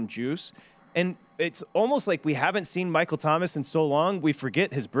adds some juice. And it's almost like we haven't seen Michael Thomas in so long, we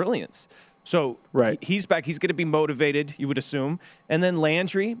forget his brilliance. So he's back. He's going to be motivated, you would assume. And then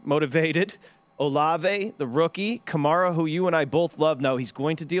Landry, motivated. Olave, the rookie. Kamara, who you and I both love. Now, he's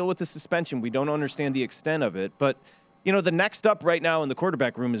going to deal with the suspension. We don't understand the extent of it. But, the next up right now in the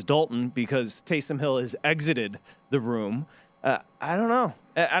quarterback room is Dalton because Taysom Hill has exited the room. I don't know.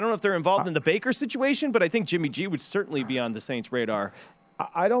 I don't know if they're involved in the Baker situation, but I think Jimmy G would certainly be on the Saints' radar.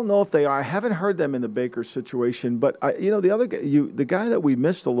 I don't know if they are. I haven't heard them in the Baker situation, but the other guy, the guy that we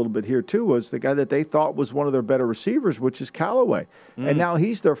missed a little bit here too was the guy that they thought was one of their better receivers, which is Callaway, and now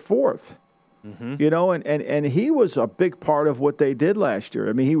he's their 4th. And he was a big part of what they did last year.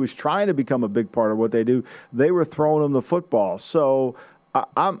 I mean, he was trying to become a big part of what they do. They were throwing him the football. So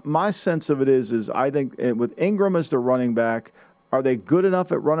my sense of it is I think with Ingram as the running back, are they good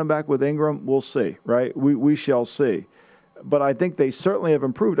enough at running back with Ingram? We'll see, right? We shall see. But I think they certainly have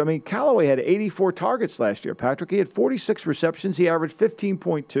improved. I mean, Callaway had 84 targets last year, Patrick. He had 46 receptions. He averaged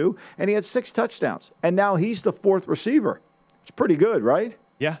 15.2, and he had 6 touchdowns. And now he's the 4th receiver. It's pretty good, right?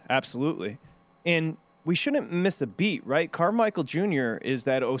 Yeah, absolutely. And we shouldn't miss a beat, right? Carmichael Jr. is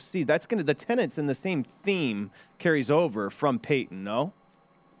that OC. That's going to the tenets and the same theme carries over from Peyton, no?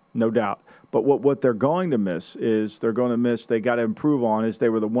 No doubt. But what they're going to miss is they got to improve on is they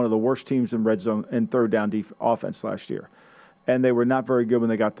were one of the worst teams in red zone and third down offense last year. And they were not very good when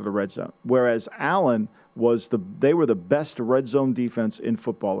they got to the red zone. Whereas Allen they were the best red zone defense in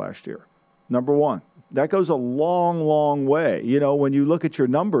football last year. Number 1. That goes a long, long way. When you look at your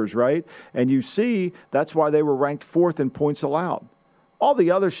numbers, right? And you see that's why they were ranked 4th in points allowed. All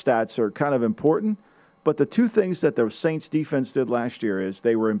the other stats are kind of important, but the 2 things that the Saints defense did last year is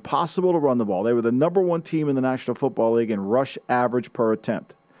they were impossible to run the ball. They were the number 1 team in the National Football League in rush average per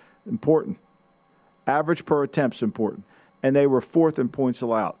attempt. Important. Average per attempt is important. And they were 4th in points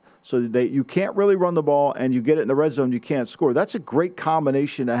allowed. So you can't really run the ball, and you get it in the red zone, you can't score. That's a great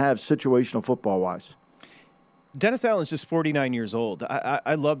combination to have situational football-wise. Dennis Allen's just 49 years old.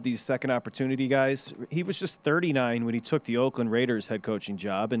 I love these second opportunity guys. He was just 39 when he took the Oakland Raiders head coaching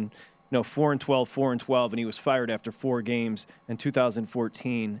job, and 4-12, and he was fired after 4 games in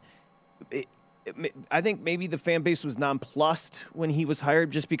 2014. I think maybe the fan base was nonplussed when he was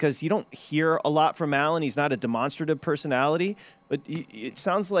hired, just because you don't hear a lot from Allen. He's not a demonstrative personality, but it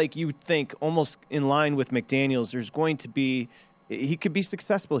sounds like you would think, almost in line with McDaniels, he could be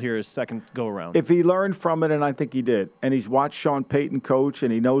successful here his second go-around. If he learned from it, and I think he did, and he's watched Sean Payton coach,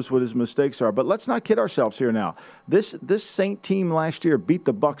 and he knows what his mistakes are. But let's not kid ourselves here now. This Saint team last year beat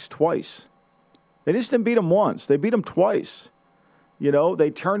the Bucs twice. They just didn't beat them once. They beat them twice. They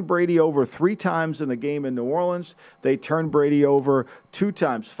turned Brady over 3 times in the game in New Orleans. They turned Brady over 2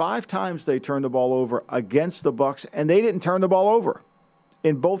 times. 5 times they turned the ball over against the Bucs, and they didn't turn the ball over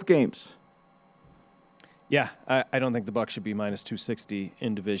in both games. Yeah, I don't think the Bucs should be minus 260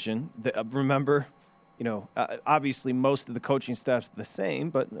 in division. Remember, obviously most of the coaching staff's the same,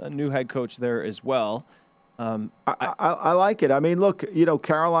 but a new head coach there as well. I like it. I mean, look,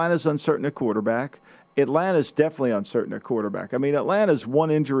 Carolina's uncertain at quarterback. Atlanta's definitely uncertain at quarterback. I mean, Atlanta's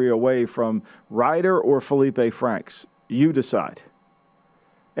 1 injury away from Ryder or Felipe Franks. You decide.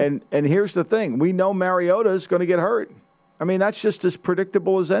 And here's the thing. We know Mariota is going to get hurt. I mean, that's just as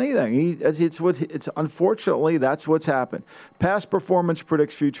predictable as anything. Unfortunately, that's what's happened. Past performance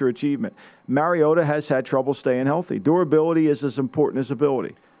predicts future achievement. Mariota has had trouble staying healthy. Durability is as important as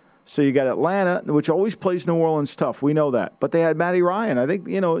ability. So you got Atlanta, which always plays New Orleans tough. We know that. But they had Matty Ryan. I think,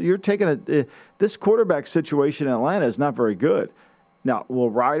 you're taking this quarterback situation in Atlanta is not very good. Now, will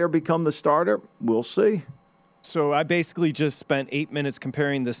Ryder become the starter? We'll see. So I basically just spent 8 minutes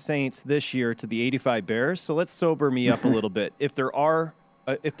comparing the Saints this year to the 85 Bears. So let's sober me up a little bit. If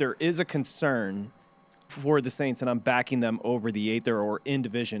there is a concern for the Saints, and I'm backing them over the 8 or in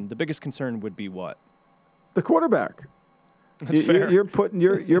division, the biggest concern would be what? The quarterback. That's fair. You're putting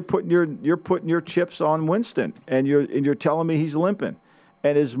your chips on Winston, and you're telling me he's limping,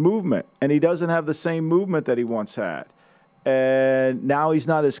 and his movement, and he doesn't have the same movement that he once had. And now he's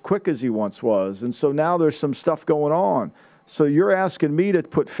not as quick as he once was. And so now there's some stuff going on. So you're asking me to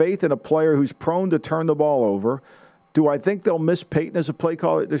put faith in a player who's prone to turn the ball over. Do I think they'll miss Peyton as a play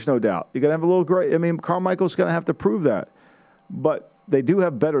caller? There's no doubt. You're going to have a little gray. I mean, Carmichael's going to have to prove that. But they do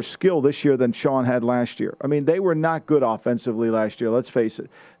have better skill this year than Sean had last year. I mean, they were not good offensively last year. Let's face it.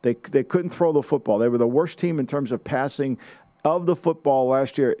 They couldn't throw the football. They were the worst team in terms of passing of the football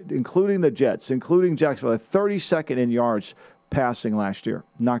last year, including the Jets, including Jacksonville, 32nd in yards passing last year.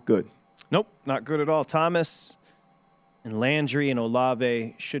 Not good. Nope, not good at all. Thomas and Landry and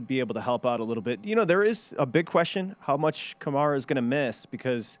Olave should be able to help out a little bit. There is a big question how much Kamara is going to miss,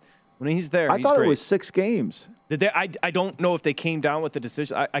 because when he's there, he's great. I thought it was 6 games. Did they? I don't know if they came down with the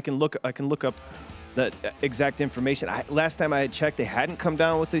decision. I can look up the exact information. Last time I had checked, they hadn't come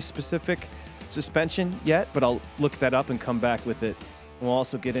down with a specific suspension yet, but I'll look that up and come back with it. We'll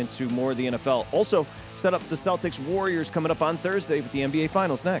also get into more of the NFL. Also, set up the Celtics Warriors coming up on Thursday with the NBA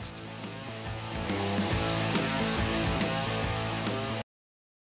Finals next.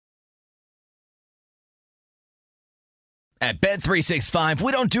 At Bet365,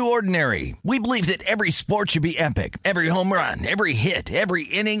 we don't do ordinary. We believe that every sport should be epic. Every home run, every hit, every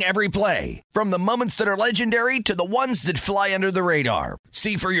inning, every play. From the moments that are legendary to the ones that fly under the radar.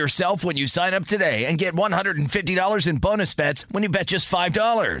 See for yourself when you sign up today and get $150 in bonus bets when you bet just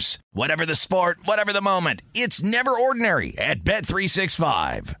 $5. Whatever the sport, whatever the moment, it's never ordinary at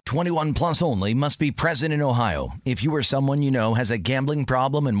Bet365. 21 plus only. Must be present in Ohio. If you or someone you know has a gambling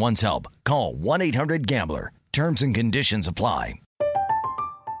problem and wants help, call 1-800-GAMBLER. Terms and conditions apply.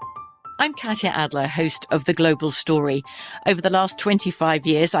 I'm Katya Adler, host of The Global Story. Over the last 25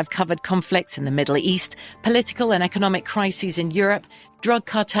 years, I've covered conflicts in the Middle East, political and economic crises in Europe, drug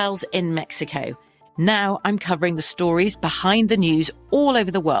cartels in Mexico. Now I'm covering the stories behind the news all over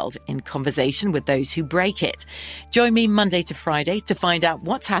the world in conversation with those who break it. Join me Monday to Friday to find out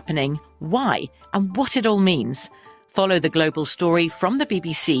what's happening, why, and what it all means. Follow The Global Story from the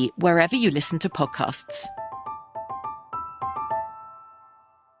BBC wherever you listen to podcasts.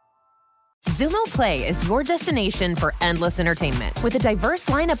 Xumo Play is your destination for endless entertainment. With a diverse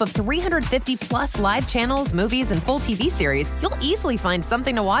lineup of 350 plus live channels, movies, and full TV series, you'll easily find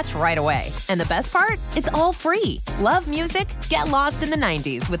something to watch right away. And the best part? It's all free. Love music? Get lost in the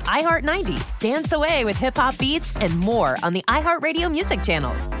 90s with iHeart 90s. Dance away with hip-hop beats and more on the iHeartRadio music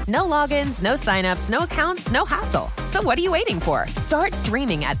channels. No logins, no signups, no accounts, no hassle. So what are you waiting for? Start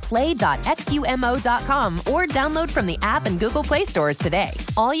streaming at play.xumo.com or download from the app and Google Play stores today.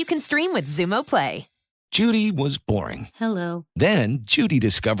 All you can stream with Xumo Play. Judy was boring. Hello. Then Judy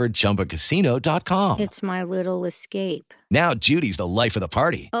discovered ChumbaCasino.com. It's my little escape. Now Judy's the life of the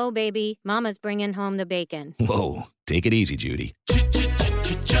party. Oh, baby, mama's bringing home the bacon. Whoa, take it easy, Judy.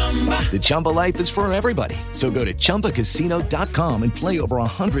 The Chumba life is for everybody. So go to ChumbaCasino.com and play over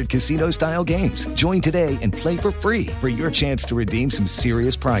 100 casino-style games. Join today and play for free for your chance to redeem some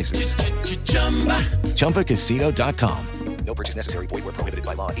serious prizes. ChumbaCasino.com. No purchase necessary. Void where prohibited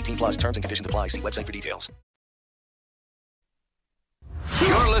by law. 18 plus terms and conditions apply. See website for details.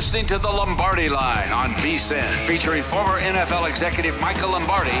 You're listening to the Lombardi Line on VSiN, featuring former NFL executive Michael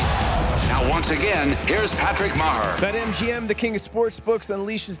Lombardi. Now, once again, here's Patrick Maher. BetMGM, the king of sportsbooks,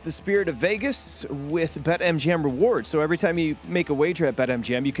 unleashes the spirit of Vegas with BetMGM rewards. So every time you make a wager at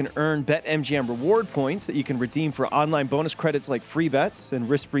BetMGM, you can earn BetMGM reward points that you can redeem for online bonus credits like free bets and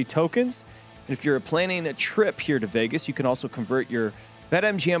risk-free tokens. And if you're planning a trip here to Vegas, you can also convert your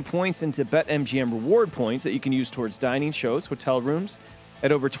BetMGM points into BetMGM reward points that you can use towards dining, shows, hotel rooms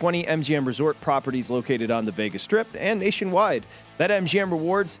at over 20 MGM resort properties located on the Vegas Strip and nationwide. BetMGM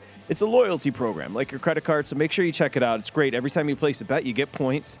Rewards, it's a loyalty program like your credit card, so make sure you check it out. It's great. Every time you place a bet, you get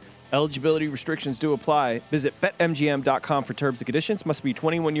points. Eligibility restrictions do apply. Visit BetMGM.com for terms and conditions. Must be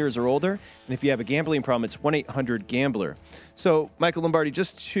 21 years or older. And if you have a gambling problem, it's 1-800-GAMBLER. So, Michael Lombardi,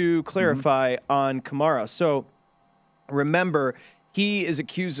 just to clarify on Kamara. So, remember, he is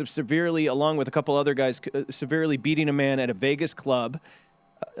accused of severely, along with a couple other guys, severely beating a man at a Vegas club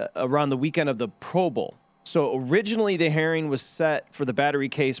around the weekend of the Pro Bowl. So originally the hearing was set for the battery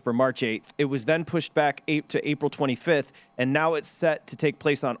case for March 8th. It was then pushed back to April 25th, and now it's set to take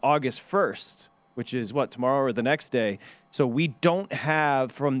place on August 1st, which is tomorrow or the next day. So we don't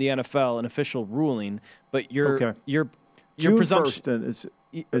have from the NFL an official ruling, but your presumption 1st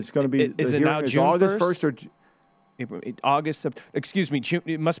is going to be is it now June August 1st or August? Excuse me, June,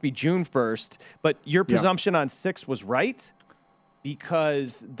 it must be June 1st. But your presumption on 6 was right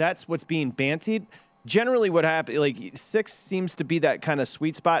because that's what's being bantied. Generally what happens, 6 seems to be that kind of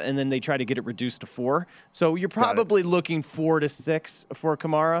sweet spot, and then they try to get it reduced to 4. So you're probably looking 4 to 6 for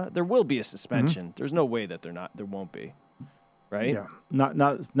Kamara. There will be a suspension. Mm-hmm. There's no way that there won't be, right? Yeah,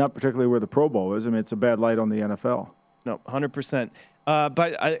 not particularly where the Pro Bowl is. I mean, it's a bad light on the NFL. No, 100%.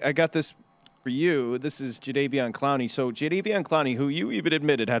 But I got this for you. This is Jadeveon Clowney. So Jadeveon Clowney, who you even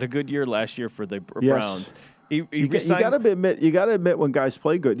admitted had a good year last year for the Browns. You got to admit when guys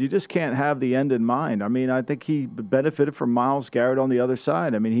play good. You just can't have the end in mind. I mean, I think he benefited from Myles Garrett on the other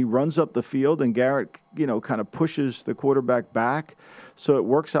side. I mean, he runs up the field and Garrett, kind of pushes the quarterback back, so it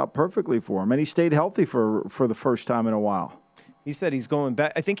works out perfectly for him. And he stayed healthy for the first time in a while. He said he's going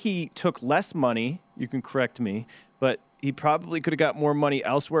back. I think he took less money. You can correct me, but he probably could have got more money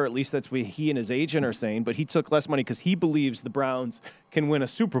elsewhere. At least that's what he and his agent are saying. But he took less money because he believes the Browns can win a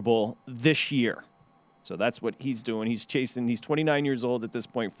Super Bowl this year. So that's what he's doing. He's 29 years old at this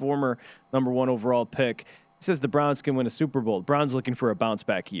point, former number 1 overall pick. He says the Browns can win a Super Bowl. The Browns looking for a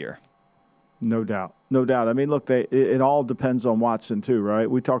bounce-back year. No doubt. I mean, look, it all depends on Watson too, right?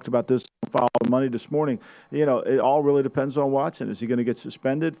 We talked about this on Follow Money this morning. It all really depends on Watson. Is he going to get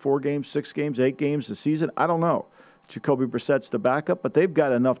suspended 4 games, 6 games, 8 games this season? I don't know. Jacoby Brissett's the backup, but they've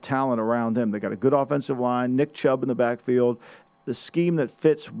got enough talent around him. They got a good offensive line, Nick Chubb in the backfield, the scheme that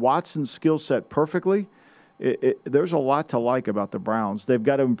fits Watson's skill set perfectly. There's a lot to like about the Browns. They've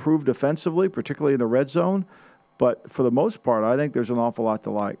got to improve defensively, particularly in the red zone, but for the most part, I think there's an awful lot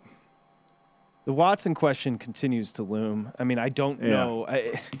to like. The Watson question continues to loom. I mean, I don't know.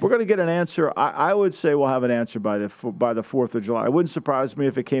 We're going to get an answer. I would say we'll have an answer by the 4th of July. It wouldn't surprise me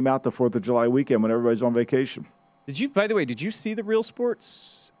if it came out the 4th of July weekend when everybody's on vacation. By the way, did you see the Real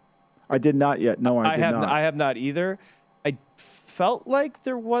Sports? I did not yet. No, I did not. I have not either. I felt like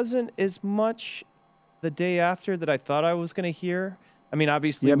there wasn't as much the day after that I thought I was going to hear. I mean,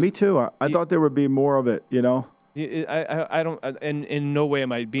 obviously. Yeah, me too. I thought there would be more of it, I don't, and in no way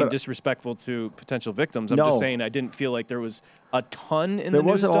am I being disrespectful to potential victims. I'm just saying I didn't feel like there was a ton in the news. There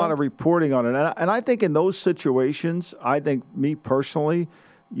wasn't a lot of reporting on it. And I think in those situations, me personally,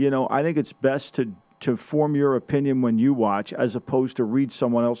 I think it's best to form your opinion when you watch as opposed to read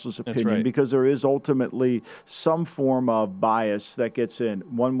someone else's opinion, because there is ultimately some form of bias that gets in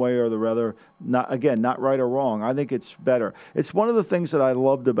one way or the other. Not right or wrong. I think it's better. It's one of the things that I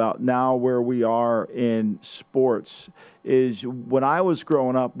loved about now where we are in sports is when I was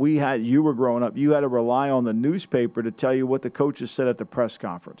growing up, you were growing up, you had to rely on the newspaper to tell you what the coaches said at the press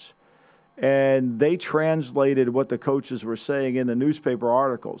conference. And they translated what the coaches were saying in the newspaper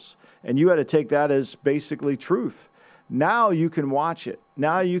articles. And you had to take that as basically truth. Now you can watch it.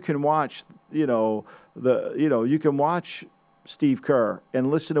 Now you can watch, you can watch Steve Kerr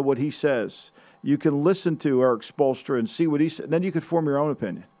and listen to what he says You can listen to Eric Spoelstra and see what he said. Then you can form your own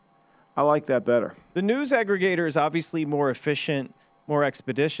opinion. I like that better. The news aggregator is obviously more efficient, more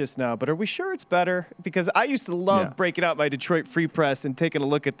expeditious now, but are we sure it's better? Because I used to love breaking out my Detroit Free Press and taking a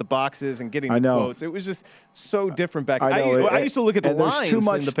look at the boxes and getting the quotes. It was just so different back then. I used to look at the lines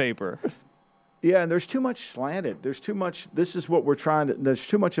in the paper. Yeah, and there's too much slanted. There's too much. This is what we're trying to. There's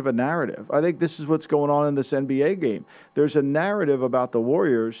too much of a narrative. I think this is what's going on in this NBA game. There's a narrative about the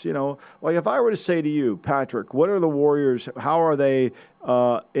Warriors. You know, like if I were to say to you, Patrick, what are the Warriors? How are they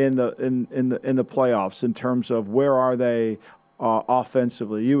in the playoffs in terms of where are they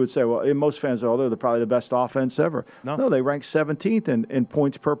offensively? You would say, well, most fans are, they're probably the best offense ever. No, they rank 17th in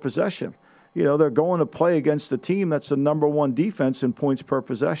points per possession. You know, they're going to play against a team that's the number one defense in points per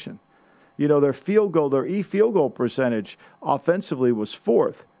possession. You know, their field goal percentage offensively was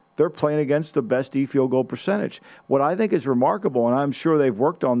 4th. They're playing against the best field goal percentage. What I think is remarkable, and I'm sure they've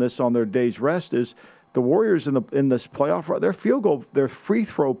worked on this on their day's rest, is the Warriors in this playoff, their free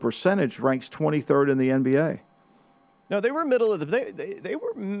throw percentage ranks 23rd in the NBA. No, they were middle of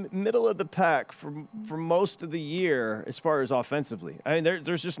the pack for most of the year as far as offensively. I mean,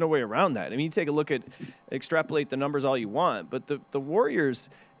 there's just no way around that. I mean, you take a look at, extrapolate the numbers all you want, but the Warriors,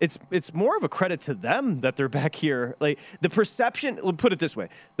 it's more of a credit to them that they're back here. Like the perception, we'll put it this way: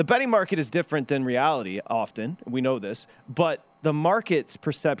 the betting market is different than reality often. We know this, but the market's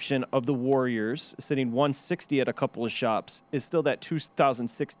perception of the Warriors sitting 160 at a couple of shops is still that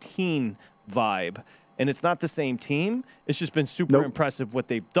 2016 vibe. And it's not the same team. It's just been super impressive what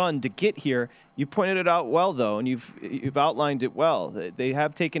they've done to get here. You pointed it out well, though, and you've outlined it well. They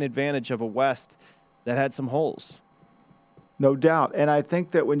have taken advantage of a West that had some holes. No doubt. And I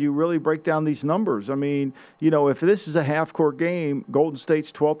think that when you really break down these numbers, I mean, you know, if this is a half-court game, Golden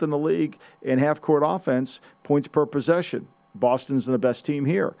State's 12th in the league in half-court offense, points per possession. Boston's the best team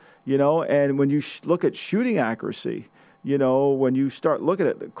here, you know. And when you look at shooting accuracy, you know, when you start looking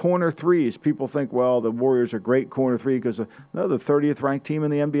at the corner threes, people think, well, the Warriors are great corner three because the 30th ranked team in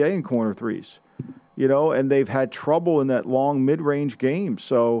the NBA in corner threes, you know, and they've had trouble in that long mid-range game.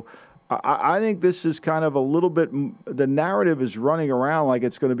 So I think this is kind of a little bit, the narrative is running around like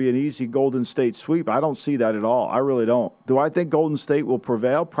it's going to be an easy Golden State sweep. I don't see that at all. I really don't. Do I think Golden State will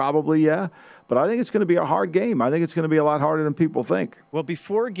prevail? Probably, yeah. But I think it's going to be a hard game. I think it's going to be a lot harder than people think. Well,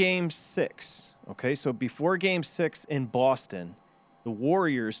 before Game 6. Okay, so before Game 6 in Boston, the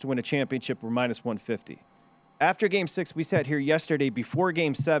Warriors to win a championship were minus 150. After Game 6, we sat here yesterday before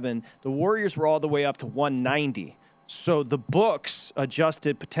Game 7, the Warriors were all the way up to 190. So the books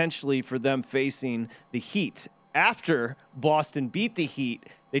adjusted potentially for them facing the Heat. After Boston beat the Heat,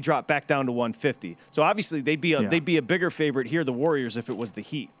 they dropped back down to 150. So obviously they'd be a bigger favorite here, the Warriors, if it was the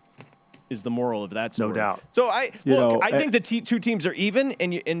Heat. Is the moral of that story. No doubt. So I think the two teams are even,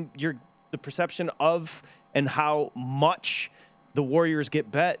 and you're the perception of and how much the Warriors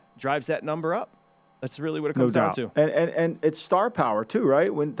get bet drives that number up. That's really what it comes down to. And it's star power too,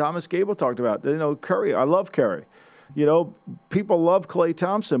 right? When Thomas Gable talked about, you know, Curry, I love Curry. You know, people love Klay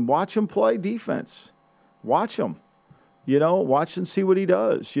Thompson. Watch him play defense. Watch him. You know, watch and see what he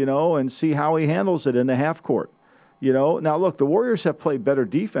does, you know, and see how he handles it in the half court. You know, now look, the Warriors have played better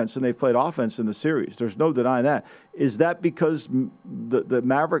defense than they've played offense in the series. There's no denying that. Is that because the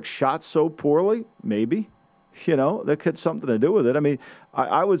Mavericks shot so poorly? Maybe. You know, that had something to do with it. I mean,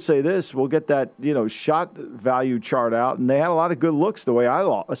 I would say this. We'll get that, you know, shot value chart out, and they had a lot of good looks the way I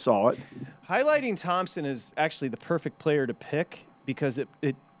saw it. Highlighting Thompson is actually the perfect player to pick because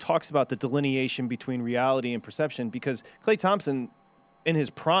it talks about the delineation between reality and perception, because Klay Thompson, in his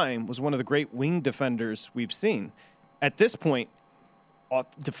prime, was one of the great wing defenders we've seen. At this point,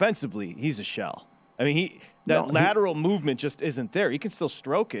 defensively, he's a shell. I mean, lateral movement just isn't there. He can still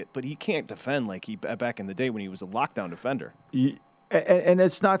stroke it, but he can't defend like he back in the day when he was a lockdown defender. And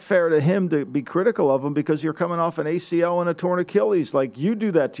it's not fair to him to be critical of him because you're coming off an ACL and a torn Achilles. Like, you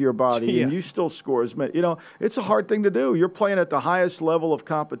do that to your body and you still score as many. You know, it's a hard thing to do. You're playing at the highest level of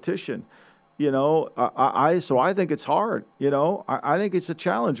competition. You know, so I think it's hard. You know, I think it's a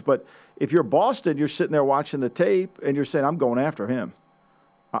challenge. But if you're Boston, you're sitting there watching the tape and you're saying, I'm going after him.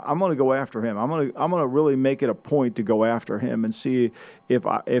 I'm going to go after him. I'm going to really make it a point to go after him and see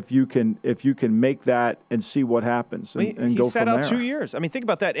if you can make that and see what happens and go from there. He sat out 2 years. I mean, think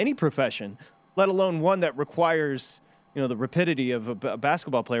about that. Any profession, let alone one that requires, you know, the rapidity of a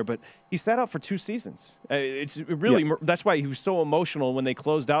basketball player, but he sat out for 2 seasons. That's why he was so emotional when they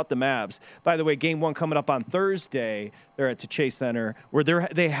closed out the Mavs. By the way, Game 1 coming up on Thursday. They're at the Chase Center, where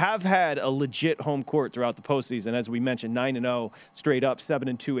they have had a legit home court throughout the postseason. As we mentioned, 9-0 straight up,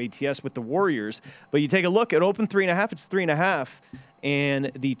 7-2 ATS with the Warriors. But you take a look at open 3.5, it's 3.5.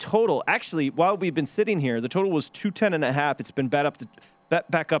 And the total, actually, while we've been sitting here, the total was 210.5. It's been back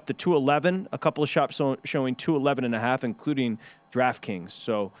up to 211. A couple of shops showing 211.5, including DraftKings.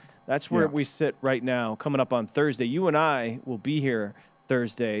 So that's where we sit right now. Coming up on Thursday, you and I will be here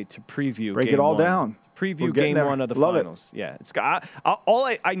Thursday to preview. Break it all down. Preview game one of the finals. Yeah, it's got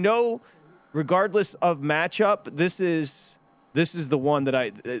I know. Regardless of matchup, this is the one that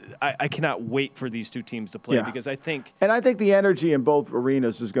I cannot wait for these two teams to play because I think the energy in both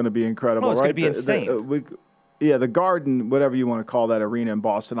arenas is going to be incredible. It's going to be insane. The Garden, whatever you want to call that arena in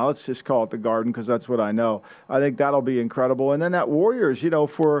Boston. Now, let's just call it the Garden because that's what I know. I think that'll be incredible. And then that Warriors,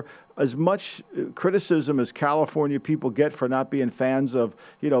 for as much criticism as California people get for not being fans of,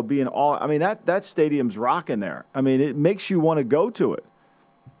 being all. I mean, that stadium's rocking there. I mean, it makes you want to go to it.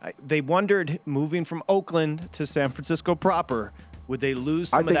 They wondered, moving from Oakland to San Francisco proper, would they lose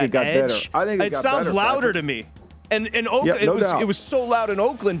some of that edge? I think it sounds better, louder to me. And Oakland, it was so loud in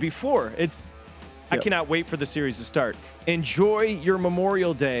Oakland before. I cannot wait for the series to start. Enjoy your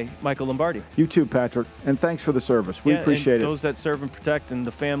Memorial Day, Michael Lombardi. You too, Patrick. And thanks for the service. We appreciate it. Those that serve and protect and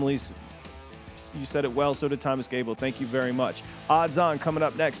the families, you said it well, so did Thomas Gable. Thank you very much. Odds On coming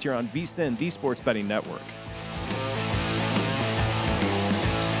up next here on VSiN, the Sports Betting Network.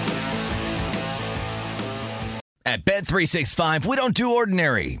 At Bet365, we don't do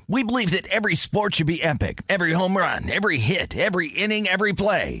ordinary. We believe that every sport should be epic. Every home run, every hit, every inning, every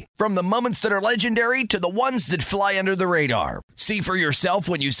play. From the moments that are legendary to the ones that fly under the radar. See for yourself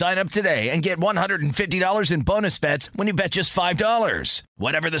when you sign up today and get $150 in bonus bets when you bet just $5.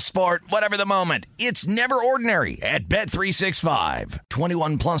 Whatever the sport, whatever the moment, it's never ordinary at Bet365.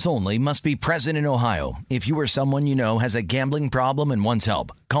 21 plus only. Must be present in Ohio. If you or someone you know has a gambling problem and wants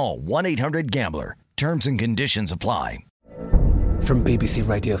help, call 1-800-GAMBLER. Terms and conditions apply. From BBC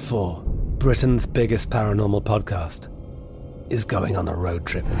Radio 4, Britain's biggest paranormal podcast is going on a road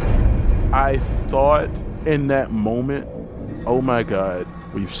trip. I thought in that moment, oh my God,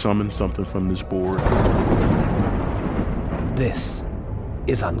 we've summoned something from this board. This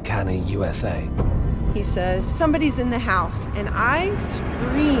is Uncanny USA. He says, somebody's in the house, and I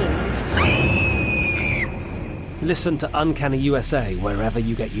screamed. Listen to Uncanny USA wherever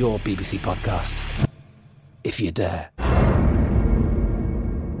you get your BBC podcasts, if you dare.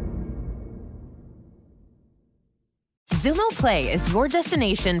 Xumo Play is your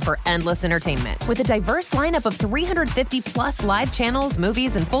destination for endless entertainment. With a diverse lineup of 350-plus live channels,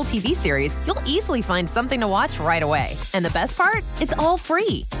 movies, and full TV series, you'll easily find something to watch right away. And the best part? It's all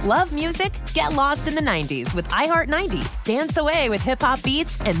free. Love music? Get lost in the 90s with iHeart 90s, dance away with hip-hop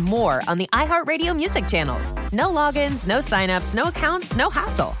beats, and more on the iHeartRadio music channels. No logins, no signups, no accounts, no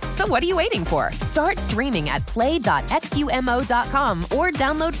hassle. So what are you waiting for? Start streaming at play.xumo.com or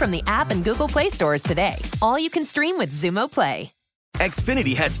download from the app and Google Play stores today. All you can stream with Xumo Play.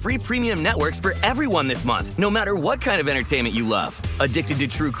 Xfinity has free premium networks for everyone this month, no matter what kind of entertainment you love. Addicted to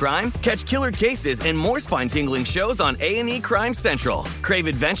true crime? Catch killer cases and more spine-tingling shows on A&E Crime Central. Crave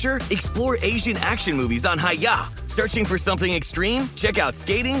adventure? Explore Asian action movies on Hi-Ya. Searching for something extreme? Check out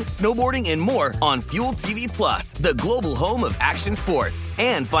skating, snowboarding, and more on Fuel TV Plus, the global home of action sports.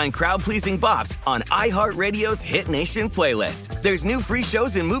 And find crowd-pleasing bops on iHeartRadio's Hit Nation playlist. There's new free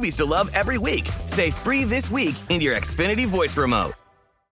shows and movies to love every week. Say free this week in your Xfinity voice remote.